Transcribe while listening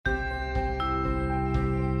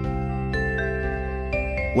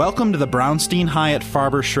Welcome to the Brownstein Hyatt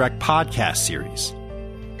Farber Schreck podcast series.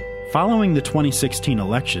 Following the 2016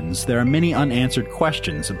 elections, there are many unanswered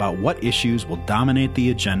questions about what issues will dominate the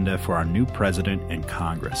agenda for our new president and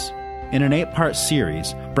Congress. In an 8-part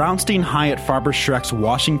series, Brownstein Hyatt Farber Schreck's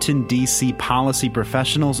Washington, D.C. policy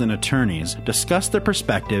professionals and attorneys discuss their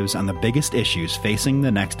perspectives on the biggest issues facing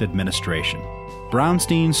the next administration.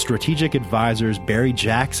 Brownstein's strategic advisors Barry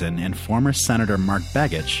Jackson and former Senator Mark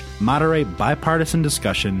Begich moderate bipartisan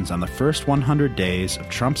discussions on the first 100 days of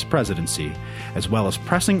Trump's presidency, as well as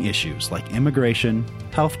pressing issues like immigration,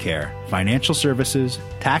 healthcare, financial services,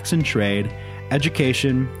 tax and trade,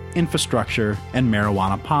 education, infrastructure, and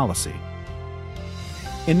marijuana policy.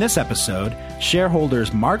 In this episode,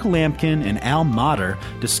 shareholders Mark Lampkin and Al Motter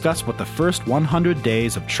discuss what the first 100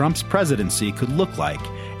 days of Trump's presidency could look like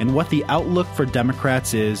and what the outlook for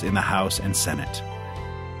Democrats is in the House and Senate.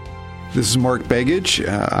 This is Mark Begich.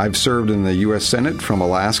 I've served in the U.S. Senate from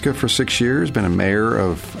Alaska for 6 years, been a mayor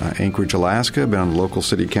of Anchorage, Alaska, been on the local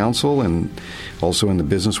city council, and also in the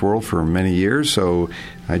business world for many years. So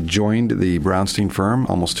I joined the Brownstein firm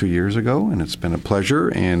almost 2 years ago, and it's been a pleasure.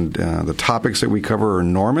 And the topics that we cover are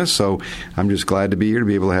enormous, so I'm just glad to be here to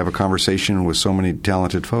be able to have a conversation with so many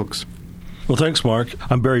talented folks. Well, thanks, Mark.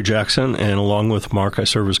 I'm Barry Jackson, and along with Mark, I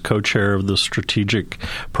serve as co-chair of the strategic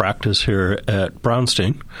practice here at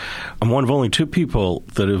Brownstein. I'm one of only 2 people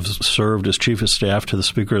that have served as chief of staff to the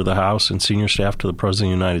Speaker of the House and senior staff to the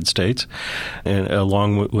President of the United States. And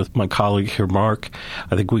along with my colleague here, Mark,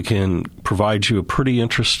 I think we can provide you a pretty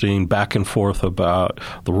interesting back and forth about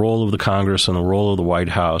the role of the Congress and the role of the White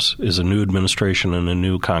House as a new administration and a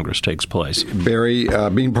new Congress takes place. Barry,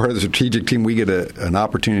 being part of the strategic team, we get an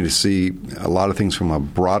opportunity to see a lot of things from a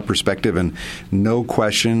broad perspective, and no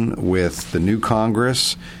question with the new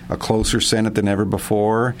Congress, a closer Senate than ever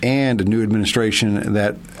before, and a new administration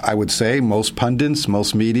that I would say most pundits,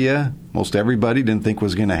 most media, most everybody didn't think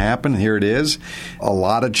was going to happen. Here it is. A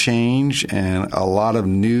lot of change and a lot of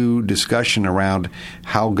new discussion around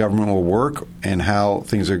how government will work and how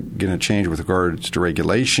things are going to change with regards to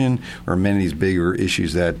regulation or many of these bigger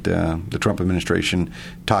issues that the Trump administration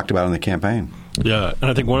talked about in the campaign. Yeah, and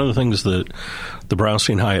I think one of the things that the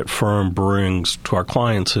Brownstein Hyatt firm brings to our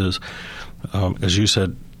clients is, as you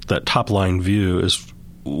said, that top-line view is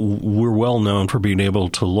we're well known for being able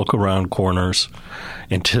to look around corners,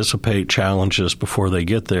 anticipate challenges before they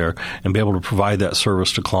get there, and be able to provide that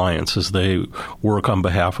service to clients as they work on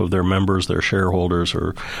behalf of their members, their shareholders,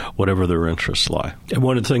 or whatever their interests lie. And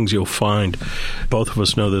one of the things you'll find, both of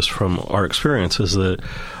us know this from our experience, is that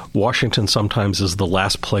Washington sometimes is the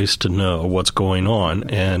last place to know what's going on.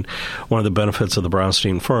 And one of the benefits of the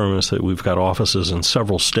Brownstein firm is that we've got offices in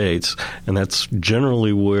several states, and that's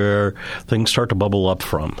generally where things start to bubble up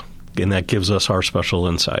from. And that gives us our special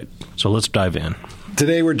insight. So let's dive in.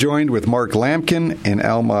 Today we're joined with Mark Lampkin and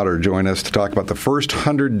Al Motter join us to talk about the first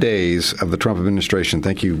 100 days of the Trump administration.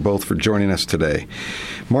 Thank you both for joining us today.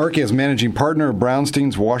 Mark is managing partner of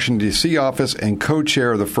Brownstein's Washington, D.C. office and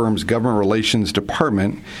co-chair of the firm's government relations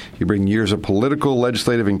department. You bring years of political,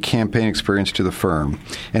 legislative, and campaign experience to the firm.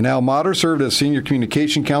 And Al Motter served as senior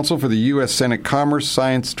communication counsel for the U.S. Senate Commerce,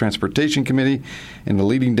 Science, Transportation Committee and the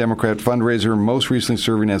leading Democrat fundraiser, most recently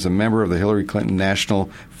serving as a member of the Hillary Clinton National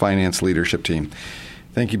Finance Leadership Team.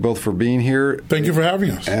 Thank you both for being here. Thank you for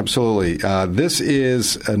having us. Absolutely. This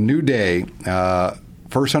is a new day,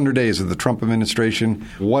 first 100 days of the Trump administration.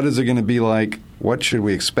 What is it going to be like? What should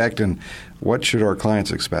we expect? And what should our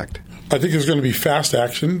clients expect? I think there's going to be fast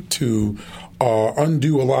action to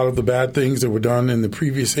undo a lot of the bad things that were done in the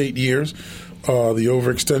previous 8 years. The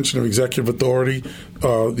overextension of executive authority,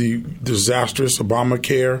 the disastrous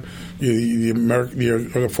Obamacare, the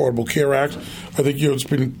Affordable Care Act. I think it's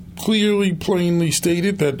been clearly, plainly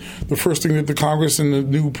stated that the first thing that the Congress and the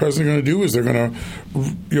new president are going to do is they're going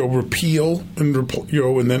to, repeal and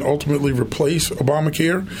and then ultimately replace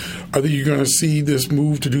Obamacare. I think you're going to see this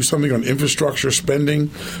move to do something on infrastructure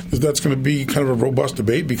spending. That's going to be kind of a robust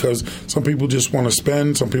debate because some people just want to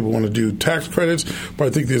spend, some people want to do tax credits, but I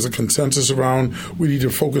think there's a consensus around we need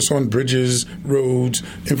to focus on bridges, roads,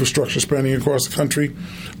 infrastructure spending across the country.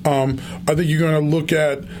 I think you're going to look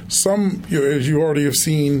at some, as you already have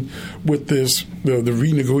seen with this, the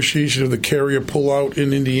renegotiation of the carrier pullout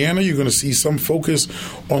in Indiana, you're going to see some focus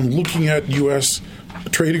on looking at U.S.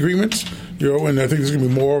 trade agreements, and I think there's going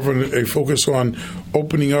to be more of a focus on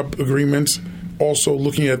opening up agreements, also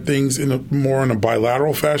looking at things in a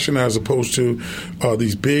bilateral fashion as opposed to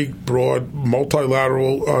these big, broad,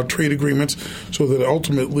 multilateral trade agreements so that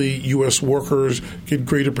ultimately U.S. workers get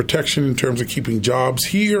greater protection in terms of keeping jobs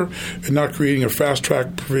here and not creating a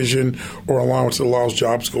fast-track provision or allowance that allows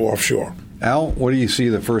jobs to go offshore. Al, what do you see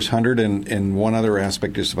the first 100? And one other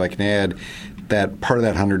aspect, just if I can add, that part of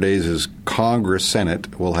that 100 days is Congress,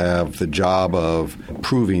 Senate, will have the job of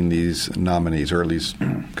approving these nominees, or at least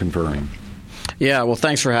confirming. Yeah, well,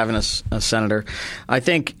 thanks for having us, Senator. I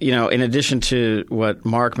think, in addition to what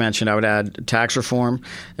Mark mentioned, I would add tax reform,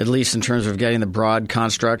 at least in terms of getting the broad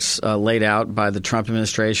constructs laid out by the Trump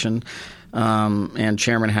administration and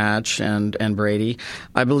Chairman Hatch and Brady.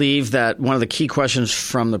 I believe that one of the key questions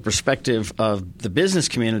from the perspective of the business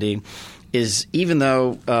community is, even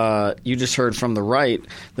though you just heard from the right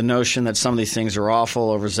the notion that some of these things are awful,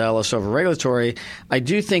 overzealous, over-regulatory, I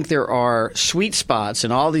do think there are sweet spots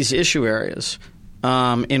in all these issue areas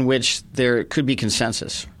in which there could be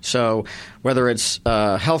consensus. So whether it's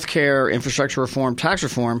health care, infrastructure reform, tax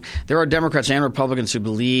reform, there are Democrats and Republicans who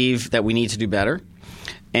believe that we need to do better.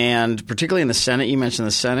 And particularly in the Senate, you mentioned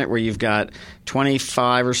the Senate, where you've got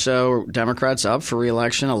 25 or so Democrats up for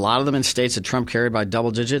re-election, a lot of them in states that Trump carried by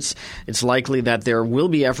double digits. It's likely that there will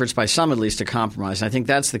be efforts by some at least to compromise. And I think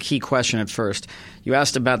that's the key question at first. You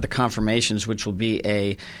asked about the confirmations, which will be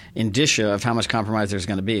a indicia of how much compromise there's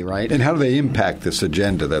going to be, right? And how do they impact this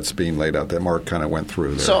agenda that's being laid out that Mark kind of went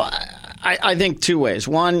through there? So I think two ways.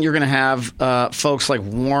 One, you're going to have folks like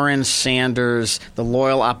Warren, Sanders, the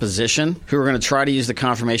loyal opposition, who are going to try to use the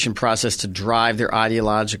confirmation process to drive their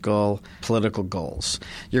ideological, political goals.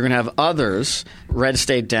 You're going to have others, red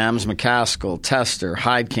state Dems, McCaskill, Tester,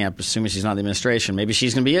 Heidkamp, assuming she's not in the administration. Maybe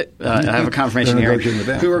she's going to be it. I have a confirmation hearing.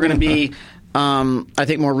 Who are going to be, I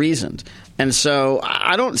think, more reasoned. And so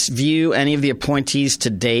I don't view any of the appointees to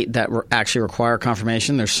date that actually require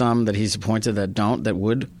confirmation. There's some that he's appointed that don't, that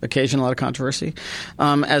would occasion a lot of controversy,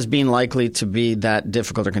 as being likely to be that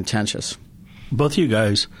difficult or contentious. Both of you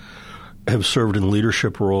guys have served in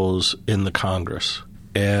leadership roles in the Congress,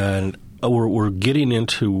 and we're getting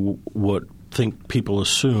into what I think people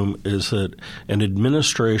assume is that an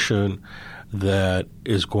administration that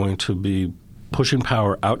is going to be pushing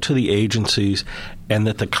power out to the agencies, and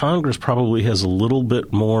that the Congress probably has a little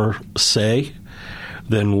bit more say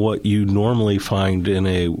than what you normally find in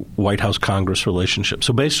a White House-Congress relationship.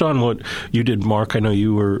 So based on what you did, Mark, I know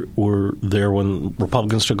you were there when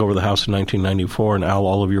Republicans took over the House in 1994, and Al,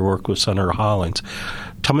 all of your work with Senator Hollings.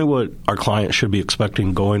 Tell me what our clients should be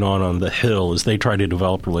expecting going on the Hill as they try to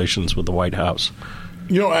develop relations with the White House.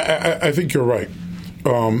 I think you're right.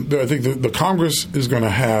 I think the Congress is going to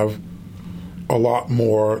have a lot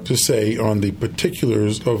more to say on the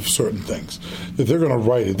particulars of certain things. That they're going to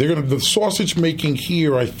write it. The sausage making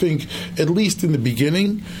here, I think, at least in the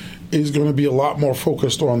beginning, is going to be a lot more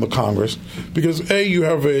focused on the Congress because, A, you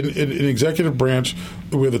have an executive branch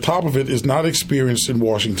where the top of it is not experienced in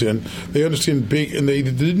Washington. They understand big, and they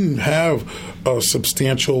didn't have a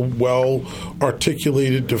substantial,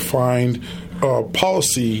 well-articulated, defined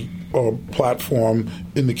policy platform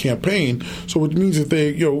in the campaign. So it means that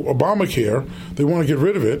they, Obamacare, they want to get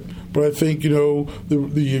rid of it. But I think,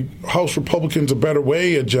 the House Republicans' A Better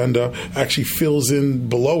Way agenda actually fills in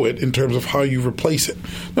below it in terms of how you replace it.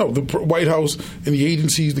 No, the White House and the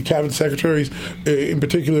agencies, the cabinet secretaries, in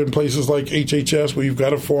particular in places like HHS, where you've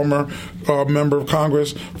got a former member of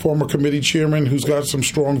Congress, former committee chairman who's got some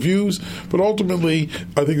strong views. But ultimately,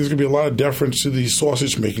 I think there's going to be a lot of deference to the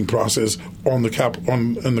sausage-making process in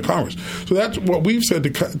the Congress. So that's what we've said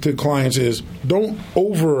to clients is don't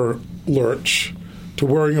over-lurch to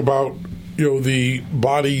worrying about the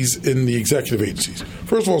bodies in the executive agencies.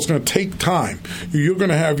 First of all, it's going to take time. You're going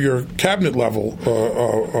to have your cabinet level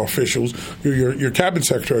officials, your cabinet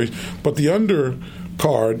secretaries, but the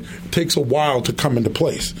undercard takes a while to come into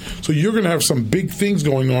place. So you're going to have some big things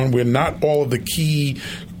going on where not all of the key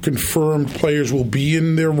confirmed players will be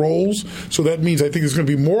in their roles. So that means I think it's going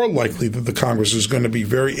to be more likely that the Congress is going to be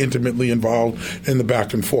very intimately involved in the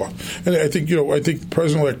back and forth. And I think,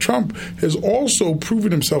 President-elect Trump has also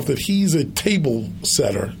proven himself that he's a table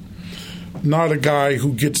setter, not a guy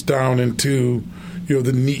who gets down into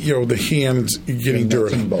the hands getting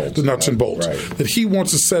dirty, the nuts and bolts. Right. That he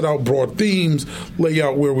wants to set out broad themes, lay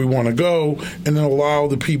out where we want to go, and then allow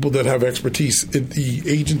the people that have expertise in the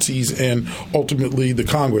agencies and ultimately the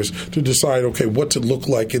Congress to decide, okay, what's it look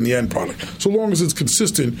like in the end product, so long as it's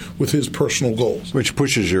consistent with his personal goals. Which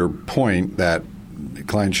pushes your point that the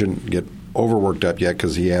client shouldn't get overworked up yet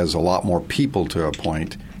because he has a lot more people to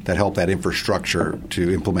appoint that help that infrastructure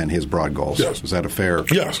to implement his broad goals. Yes. Is that a fair?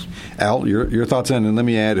 Yes. Al, your thoughts on it? And let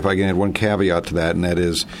me add, if I can add one caveat to that, and that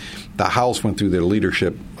is the House went through their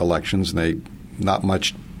leadership elections, and not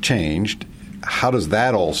much changed. How does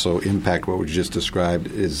that also impact what we just described?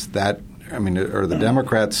 Are the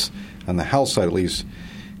Democrats on the House side at least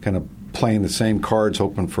kind of playing the same cards,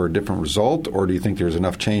 hoping for a different result, or do you think there's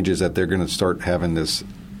enough changes that they're going to start having this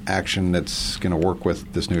action that's going to work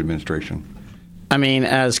with this new administration? I mean,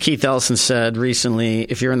 as Keith Ellison said recently,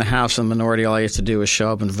 if you're in the House and the minority, all you have to do is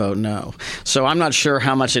show up and vote no. So I'm not sure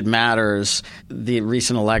how much it matters, the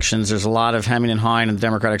recent elections. There's a lot of hemming and hawing in the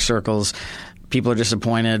Democratic circles. People are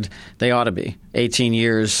disappointed. They ought to be. 18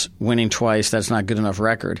 years, winning twice, that's not good enough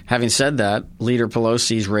record. Having said that, Leader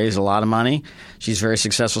Pelosi's raised a lot of money. She's a very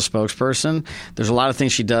successful spokesperson. There's a lot of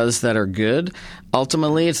things she does that are good.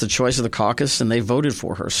 Ultimately, it's the choice of the caucus, and they voted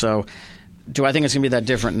for her. So do I think it's going to be that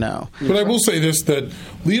different? No. But I will say this, that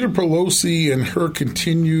Leader Pelosi and her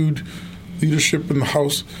continued leadership in the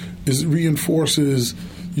House reinforces,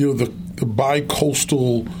 the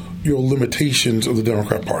bi-coastal limitations of the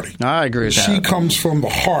Democrat Party. I agree with that. She comes from the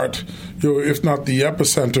heart, if not the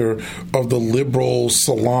epicenter of the liberal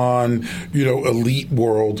salon, elite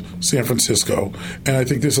world, San Francisco. And I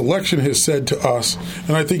think this election has said to us,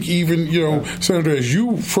 and I think even, Senator, as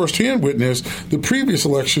you firsthand witnessed, the previous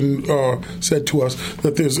election said to us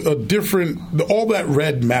that there's a different, all that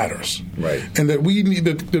red matters. Right. And that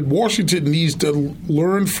that Washington needs to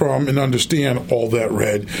learn from and understand all that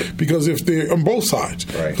red, because if they're on both sides,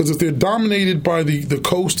 right. Because if they're dominated by the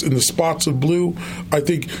coast and the spots of blue, I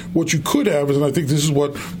think what you could have is, and I think this is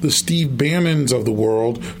what the Steve Bannons of the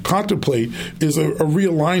world contemplate, is a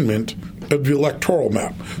realignment of the electoral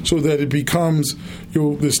map, so that it becomes,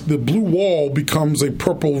 the blue wall becomes a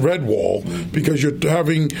purple-red wall, because you're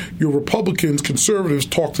having your Republicans, conservatives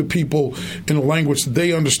talk to people in a language that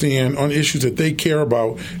they understand on issues that they care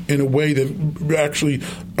about in a way that actually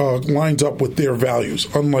lines up with their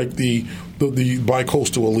values, unlike the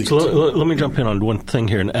bi-coastal elite. So let me jump in on one thing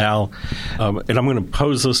here, and Al, and I'm going to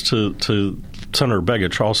pose this to Senator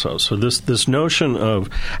Begich also. So this notion of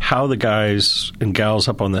how the guys and gals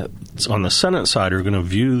up on the Senate side are going to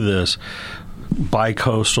view this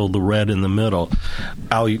bi-coastal, the red in the middle.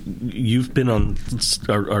 Al, you've been on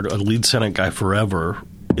our lead Senate guy forever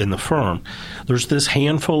in the firm. There's this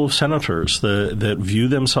handful of senators that view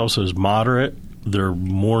themselves as moderate. They're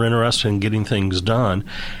more interested in getting things done.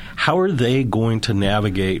 How are they going to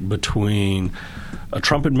navigate between a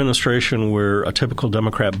Trump administration where a typical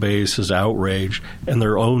Democrat base is outraged and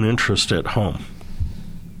their own interest at home?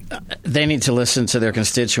 They need to listen to their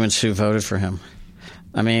constituents who voted for him.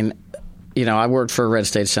 I mean, I worked for a red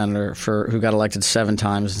state senator who got elected 7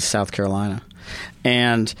 times in South Carolina.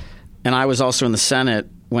 And I was also in the Senate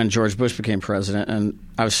when George Bush became president, and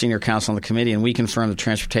I was senior counsel on the committee, and we confirmed the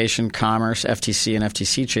transportation, commerce, FTC and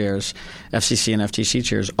FTC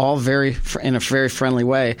chairs, all in a very friendly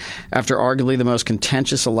way after arguably the most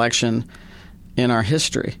contentious election in our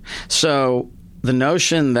history. So the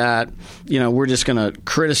notion that we're just going to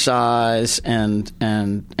criticize and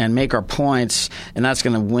make our points, and that's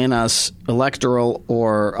going to win us electoral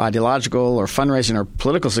or ideological or fundraising or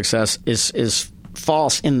political success is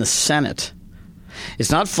false in the Senate.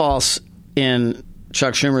 It's not false in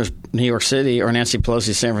Chuck Schumer's New York City or Nancy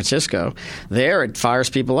Pelosi's San Francisco. There, it fires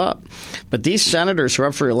people up. But these senators who are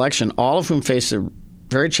up for election, all of whom face a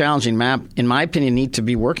very challenging map, in my opinion, need to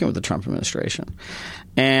be working with the Trump administration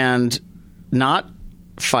and not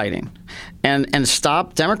fighting. And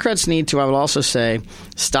stop. Democrats need to, I would also say,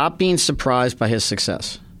 stop being surprised by his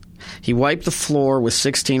success. He wiped the floor with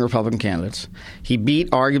 16 Republican candidates. He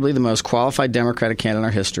beat arguably the most qualified Democratic candidate in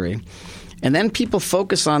our history. And then people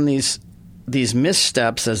focus on these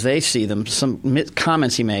missteps as they see them, some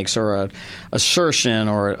comments he makes or an assertion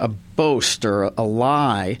or a boast or a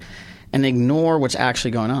lie, and ignore what's actually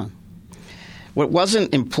going on. What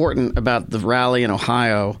wasn't important about the rally in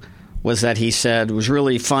Ohio was that he said it was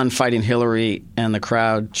really fun fighting Hillary and the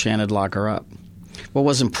crowd chanted "lock her up." What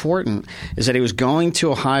was important is that he was going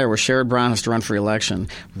to Ohio where Sherrod Brown has to run for election,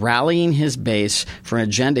 rallying his base for an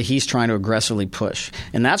agenda he's trying to aggressively push.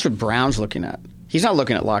 And that's what Brown's looking at. He's not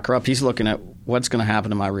looking at lock her up. He's looking at what's going to happen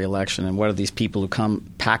to my reelection and what are these people who come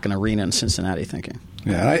pack an arena in Cincinnati thinking.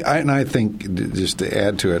 Yeah, I think, just to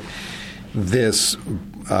add to it, this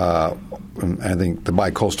I think the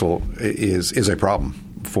bi-coastal is a problem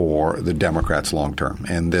for the Democrats long term.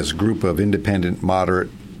 And this group of independent, moderate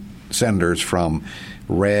senators from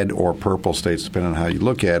red or purple states, depending on how you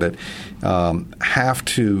look at it, have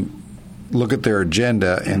to look at their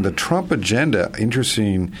agenda. And the Trump agenda,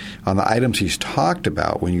 interesting on the items he's talked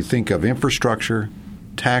about, when you think of infrastructure,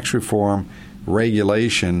 tax reform,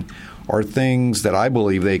 regulation, are things that I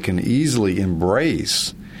believe they can easily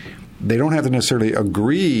embrace. They don't have to necessarily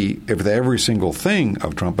agree with every single thing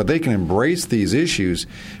of Trump, but they can embrace these issues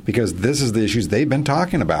because this is the issues they've been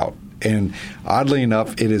talking about. And oddly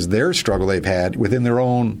enough, it is their struggle they've had within their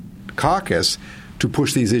own caucus to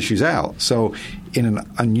push these issues out. So in an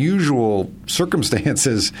unusual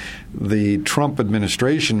circumstances, the Trump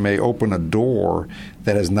administration may open a door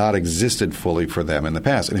that has not existed fully for them in the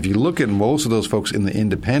past. And if you look at most of those folks in the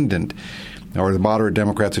independent or the moderate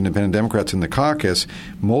Democrats, independent Democrats in the caucus,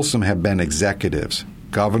 most of them have been executives,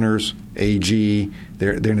 governors, AG.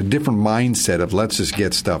 They're in a different mindset of let's just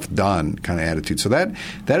get stuff done kind of attitude. So that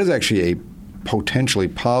is actually a potentially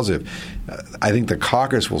positive. I think the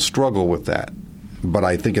caucus will struggle with that. But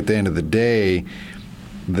I think at the end of the day,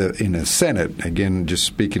 in the Senate, again, just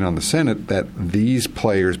speaking on the Senate, that these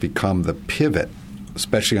players become the pivot,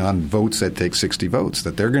 especially on votes that take 60 votes,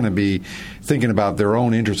 that they're going to be thinking about their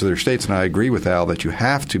own interests of their states. And I agree with Al that you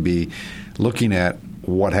have to be looking at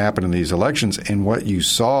what happened in these elections and what you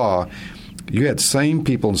saw. You had same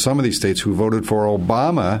people in some of these states who voted for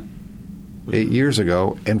Obama 8 years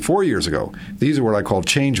ago and 4 years ago. These are what I call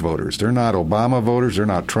change voters. They're not Obama voters. They're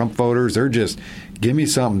not Trump voters. They're just give me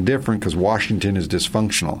something different because Washington is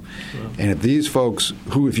dysfunctional. Yeah. And if these folks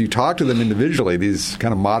who, if you talk to them individually, these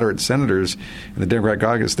kind of moderate senators in the Democratic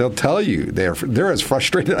caucus, they'll tell you they're as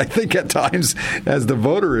frustrated, I think, at times as the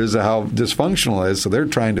voter is how dysfunctional it is. So they're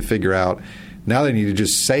trying to figure out now they need to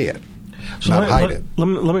just say it. So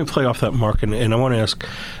let me play off that, Mark, and I want to ask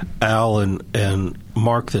Al and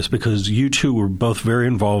Mark this because you two were both very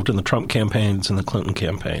involved in the Trump campaigns and the Clinton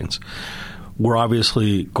campaigns. We're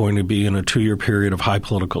obviously going to be in a 2-year period of high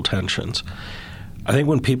political tensions. I think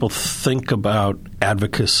when people think about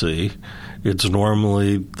advocacy, it's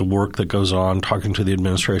normally the work that goes on, talking to the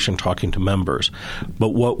administration, talking to members. But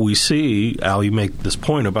what we see, Al, you make this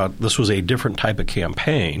point about this was a different type of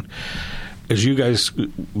campaign. As you guys,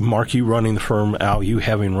 Mark, you running the firm, Al, you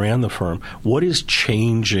having ran the firm, what is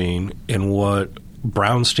changing in what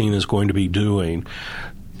Brownstein is going to be doing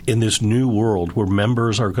in this new world where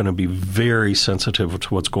members are going to be very sensitive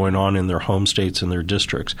to what's going on in their home states and their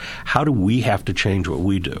districts? How do we have to change what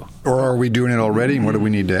we do? Or are we doing it already, and what do we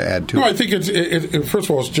need to add to it? No, I think first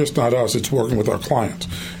of all, it's just not us. It's working with our clients.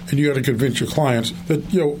 And you got to convince your clients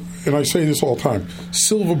that, and I say this all the time,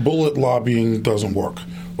 silver bullet lobbying doesn't work.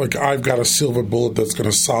 Like, I've got a silver bullet that's going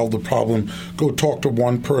to solve the problem. Go talk to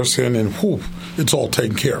one person and whew, it's all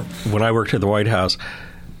taken care of. When I worked at the White House,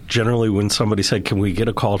 generally when somebody said, can we get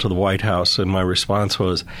a call to the White House? And my response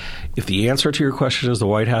was, if the answer to your question is the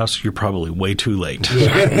White House, you're probably way too late.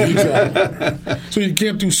 Yeah, exactly. So you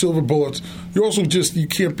can't do silver bullets. You also you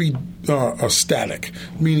can't be static,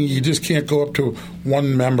 meaning you just can't go up to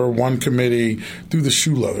one member, one committee, do the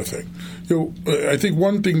shoe leather thing. I think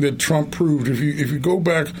one thing that Trump proved, if you go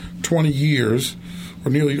back 20 years, or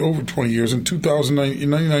nearly over 20 years, in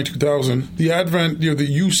 99, 2000, the advent, the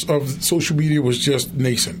use of social media was just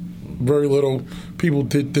nascent. Very little. People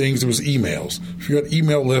did things. There was emails. If you had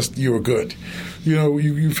email list, you were good.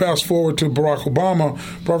 You fast forward to Barack Obama.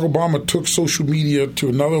 Barack Obama took social media to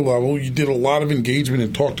another level. You did a lot of engagement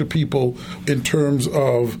and talked to people in terms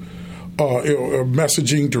of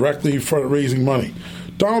messaging directly for raising money.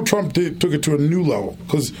 Donald Trump took it to a new level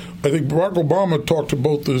because I think Barack Obama talked to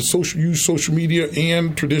both the social media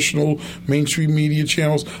and traditional mainstream media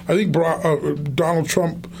channels. I think Donald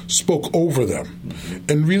Trump spoke over them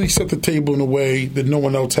and really set the table in a way that no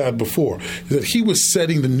one else had before. That he was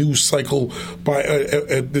setting the news cycle by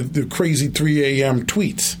the crazy 3 a.m.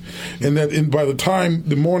 tweets. And that by the time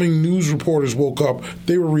the morning news reporters woke up,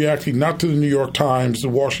 they were reacting not to the New York Times, the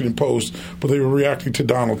Washington Post, but they were reacting to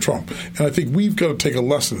Donald Trump. And I think we've got to take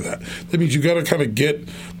a lesson of that. That means you've got to kind of get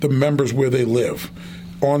the members where they live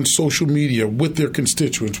on social media with their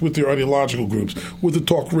constituents, with their ideological groups, with the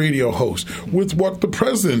talk radio hosts, with what the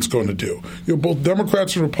president's going to do. Both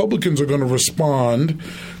Democrats and Republicans are going to respond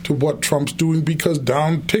to what Trump's doing because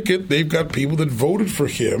down ticket, they've got people that voted for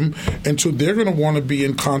him, and so they're going to want to be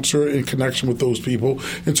in concert, in connection with those people,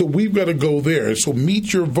 and so we've got to go there. And so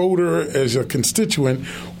meet your voter as a constituent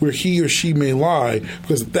where he or she may lie,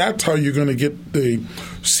 because that's how you're going to get the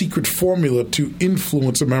secret formula to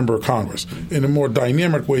influence a member of Congress in a more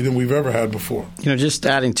dynamic way than we've ever had before. Just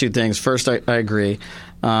adding two things. First, I agree.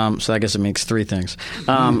 So I guess it makes three things.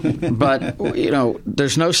 But,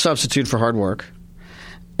 there's no substitute for hard work.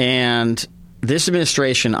 And this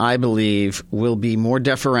administration, I believe, will be more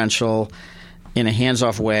deferential in a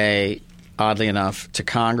hands-off way, oddly enough, to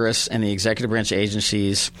Congress and the executive branch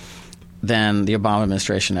agencies than the Obama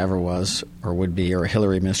administration ever was or would be, or a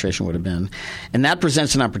Hillary administration would have been. And that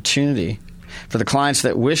presents an opportunity for the clients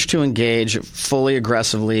that wish to engage fully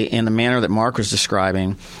aggressively in the manner that Mark was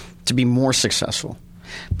describing to be more successful.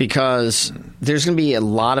 because there's going to be a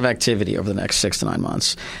lot of activity over the next 6 to 9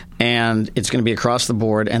 months. And it's going to be across the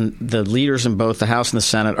board. And the leaders in both the House and the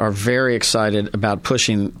Senate are very excited about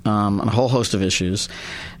pushing on a whole host of issues.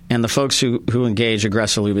 And the folks who engage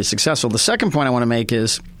aggressively will be successful. The second point I want to make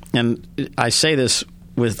is, and I say this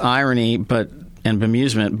with irony and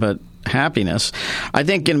bemusement, but happiness, I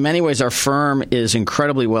think in many ways our firm is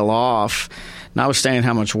incredibly well off, notwithstanding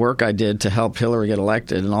how much work I did to help Hillary get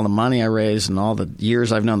elected and all the money I raised and all the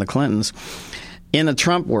years I've known the Clintons, in the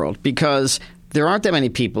Trump world, because there aren't that many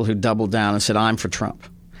people who doubled down and said, I'm for Trump.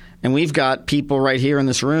 And we've got people right here in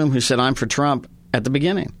this room who said, I'm for Trump at the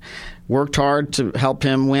beginning. Worked hard to help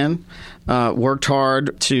him win, worked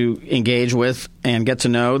hard to engage with and get to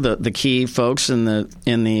know the key folks in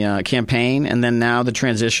the campaign, and then now the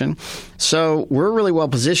transition. So we're really well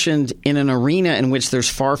positioned in an arena in which there's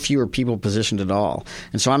far fewer people positioned at all.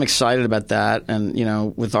 And so I'm excited about that. And,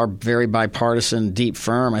 with our very bipartisan, deep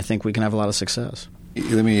firm, I think we can have a lot of success.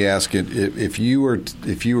 Let me ask you, if you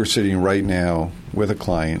were sitting right now with a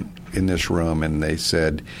client in this room and they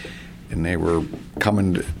said, and they were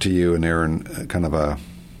coming to you and they're in kind of a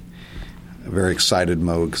very excited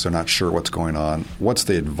mode because they're not sure what's going on, what's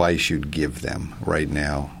the advice you'd give them right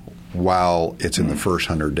now while it's in the first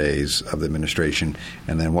 100 days of the administration,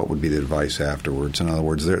 and then what would be the advice afterwards? In other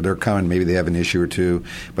words, they're coming, maybe they have an issue or two,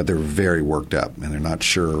 but they're very worked up and they're not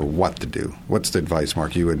sure what to do. What's the advice,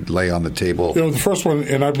 Mark, you would lay on the table? The first one,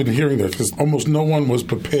 and I've been hearing that because almost no one was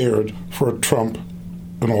prepared for a Trump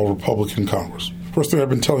and all Republican Congress. First thing I've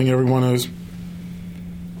been telling everyone is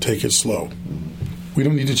take it slow. We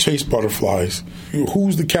don't need to chase butterflies.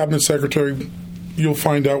 Who's the cabinet secretary? You'll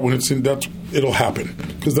find out when it'll happen,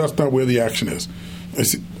 because that's not where the action is.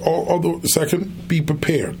 Second, be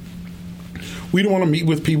prepared. We don't want to meet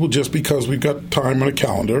with people just because we've got time on a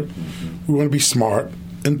calendar. We want to be smart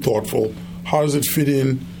and thoughtful. How does it fit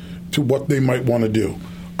in to what they might want to do?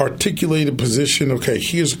 Articulate a position. Okay,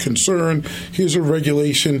 here's a concern, here's a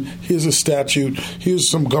regulation, here's a statute, here's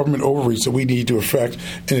some government overreach that we need to affect,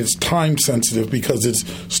 and it's time sensitive because it's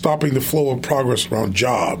stopping the flow of progress around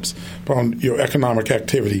jobs, around economic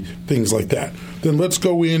activity, things like that. Then let's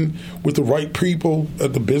go in with the right people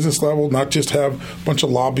at the business level, not just have a bunch of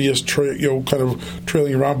lobbyists kind of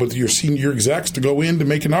trailing around with your senior execs to go in to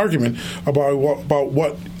make an argument about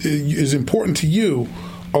what is important to you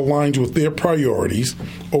aligns with their priorities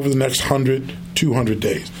over the next 100, 200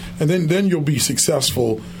 days. And then you'll be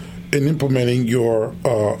successful in implementing your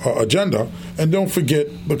agenda. And don't forget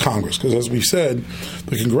the Congress, because as we said,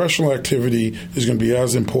 the congressional activity is going to be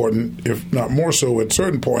as important, if not more so at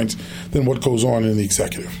certain points, than what goes on in the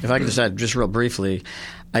executive. If I could just add just real briefly,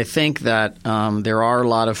 I think that there are a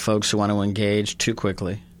lot of folks who want to engage too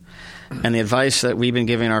quickly. And the advice that we've been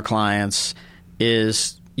giving our clients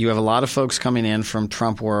is you have a lot of folks coming in from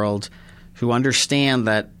Trump world who understand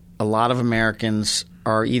that a lot of Americans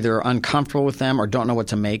are either uncomfortable with them or don't know what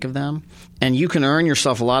to make of them. And you can earn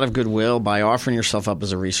yourself a lot of goodwill by offering yourself up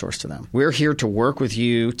as a resource to them. We're here to work with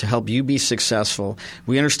you to help you be successful.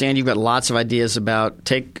 We understand you've got lots of ideas about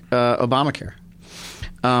take Obamacare.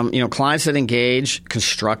 Clients that engage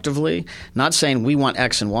constructively, not saying we want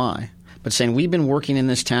X and Y, but saying we've been working in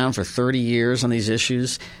this town for 30 years on these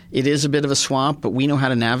issues. It is a bit of a swamp, but we know how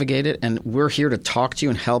to navigate it, and we're here to talk to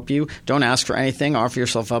you and help you. Don't ask for anything. Offer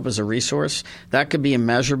yourself up as a resource. That could be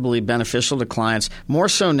immeasurably beneficial to clients, more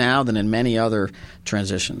so now than in many other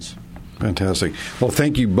transitions. Fantastic. Well,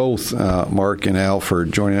 thank you both, Mark and Al, for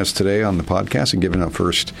joining us today on the podcast and giving a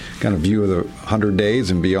first kind of view of the 100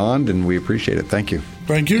 days and beyond, and we appreciate it. Thank you.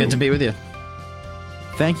 Thank you. Good to be with you.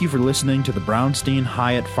 Thank you for listening to the Brownstein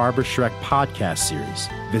Hyatt Farber Schreck podcast series.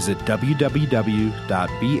 Visit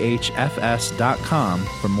www.bhfs.com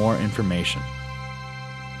for more information.